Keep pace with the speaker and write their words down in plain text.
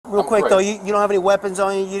Real quick, though, you don't have any weapons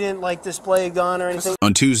on you? You didn't, like, display a gun or anything?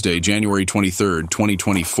 On Tuesday, January 23rd,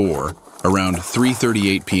 2024, around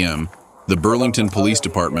 3:38 p.m., the Burlington Police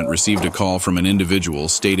Department received a call from an individual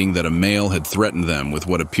stating that a male had threatened them with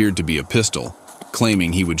what appeared to be a pistol,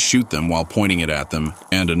 claiming he would shoot them while pointing it at them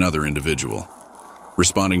and another individual.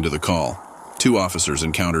 Responding to the call, 2 officers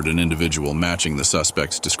encountered an individual matching the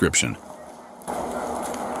suspect's description.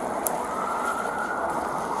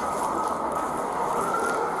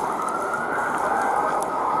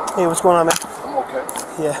 Hey, what's going on, man? I'm okay.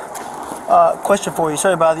 Yeah. Question for you.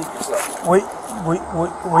 Sorry about you. Were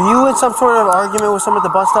you in some sort of argument with someone at the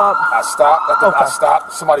bus stop? I stopped. I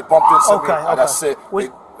stopped. Somebody bumped into me. And that's it.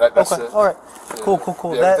 That's it. All right. Yeah.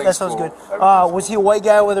 Cool. Yeah, that sounds cool. good. Was he a white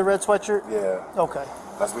guy with a red sweatshirt? Yeah. Okay.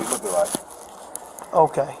 That's what he looked like.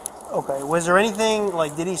 Okay. Was there anything,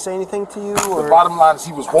 like, did he say anything to you? Or? The bottom line is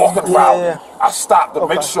he was walking around me. I stopped to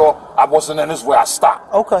make sure I wasn't in his way. I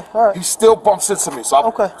stopped. Okay, all right. He still bumps into me, so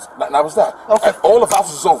that was that. Okay. And all the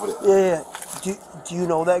officers over there. Yeah. Do you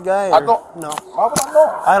know that guy? Or? I don't. No. Why would I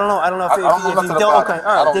know? I don't know if you don't. Okay,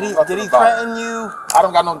 all right. Did he threaten you? I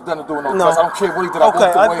don't got nothing to do with no threats. I don't care what he did.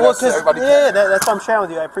 Okay. I walked away. Everybody that's what I'm sharing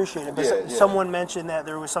with you. I appreciate it. But someone mentioned that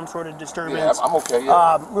there was some sort of disturbance. Yeah, I'm okay.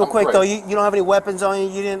 Yeah. Real quick though, you don't have any weapons on you.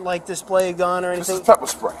 You didn't, like, display a gun or anything. This is pepper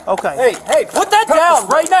spray. Okay. Hey, put that down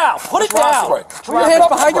right now. Put it down. Put your hands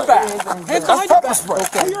behind your back. Hands behind your back.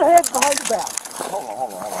 Put your hands behind your back.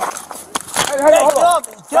 Hold on. Hey,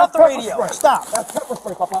 get off the radio. Stop. That's pepper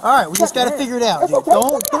spray, Papa. All right, we just got to figure it out, dude. Okay.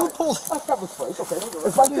 Don't pull. That's pepper spray. It's okay.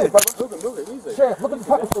 It's right there, brother. Look at easy. Chance, look at the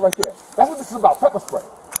pepper spray right there. That's what this is about, pepper spray.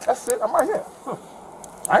 That's it. I'm right here.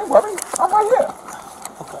 I ain't worried. I'm right here.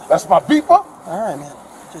 Okay. That's my beeper. All right, man.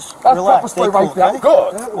 Just that's relax. Pepper spray right there. I'm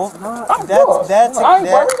good. Well, I'm good. I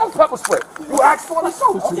ain't worried. That's pepper spray. You asked for it, I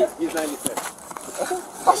showed it to you. He's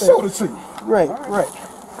 96. I showed it to you. Right.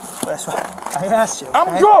 That's what I asked you.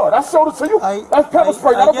 I'm good. I showed it to you. That's pepper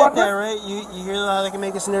spray. I get that, right? You hear how they can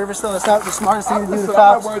make us nervous, though? That's not the smartest thing to do to the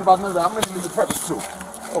cops. I'm not worried about none of that. I'm listening to the peppers, too.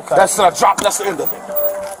 Okay. That's a drop. That's the end of it.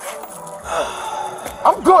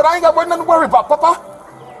 I'm good. I ain't got nothing to worry about, Papa.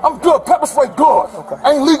 I'm good. Pepper spray good. Okay.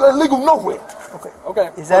 I ain't illegal nowhere.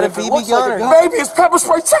 Okay. Is that a BB gun? Maybe it's pepper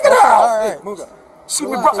spray. Check it out. All right.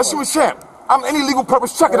 Shoot me, brother. Shoot me, champ. I'm any legal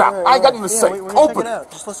purpose. Check it out. I ain't got nothing to say. Open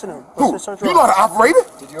it. Just listen to him. Who? You know how to operate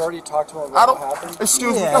it? Did you already talk to him about what happened?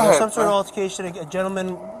 Excuse me. Go Yeah, ahead. some sort of altercation. A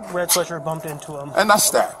gentleman, red sweatshirt, bumped into him. And that's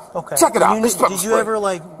that. Okay. Check it out. This pepper Did you spray. ever,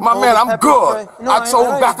 like, My man, I'm good. No, I told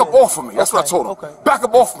him back up off of me. That's what I told him. Okay. Back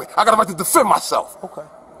up off me. I got a right to defend myself. Okay.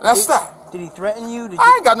 And that's that. Did he threaten you?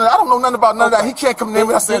 I ain't got nothing. I don't know nothing about none of that. He can't come near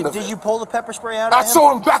me. That's the end of it. Did you pull the pepper spray out? I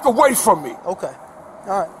told him back away from me. Okay.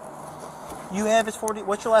 All right. You have his 40.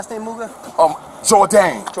 What's your last name, Muga?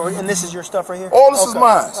 Jordan. And this is your stuff right here? All this is mine.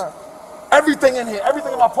 Right. Everything in here,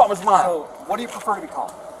 everything in my apartment's mine. So, what do you prefer to be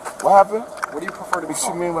called? What happened? What do you prefer to be What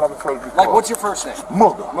called? you mean what I prefer to be called? Like, what's your first name?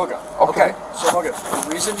 Muga. Okay. So, Muga, the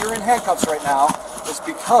reason you're in handcuffs right now is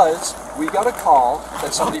because we got a call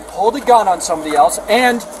that somebody pulled a gun on somebody else,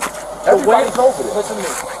 and Everybody's over there. Listen to me.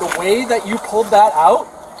 The way that you pulled that out,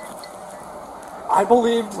 I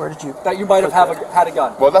believe that you might have had a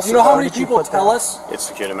gun. Well, that's you know how many people tell us? It's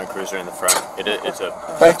secured in my cruiser in the front. It's a.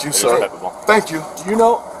 Thank you, sir. Thank you. Do you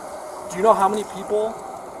know how many people?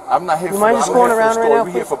 I'm not here for. Mind just going around right now?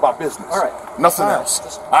 We're here for my business. All right. Nothing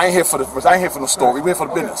else. I ain't here for no story. We're here for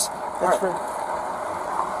the business. That's right.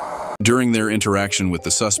 During their interaction with the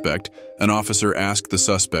suspect, an officer asked the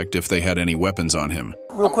suspect if they had any weapons on him.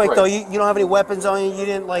 Real quick, though, you don't have any weapons on you? You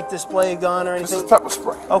didn't, like, display a gun or anything? This is pepper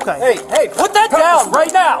spray. Okay. Hey, put that down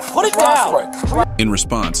right now. Put it down. In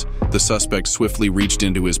response, the suspect swiftly reached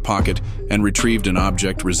into his pocket and retrieved an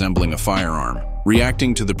object resembling a firearm.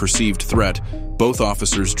 Reacting to the perceived threat, both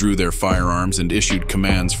officers drew their firearms and issued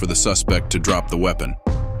commands for the suspect to drop the weapon.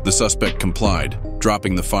 The suspect complied,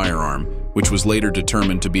 dropping the firearm, which was later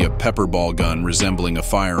determined to be a pepper ball gun resembling a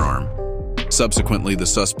firearm. Subsequently, the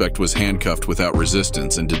suspect was handcuffed without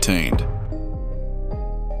resistance and detained.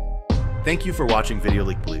 Thank you for watching Video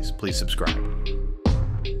League Police. Please subscribe.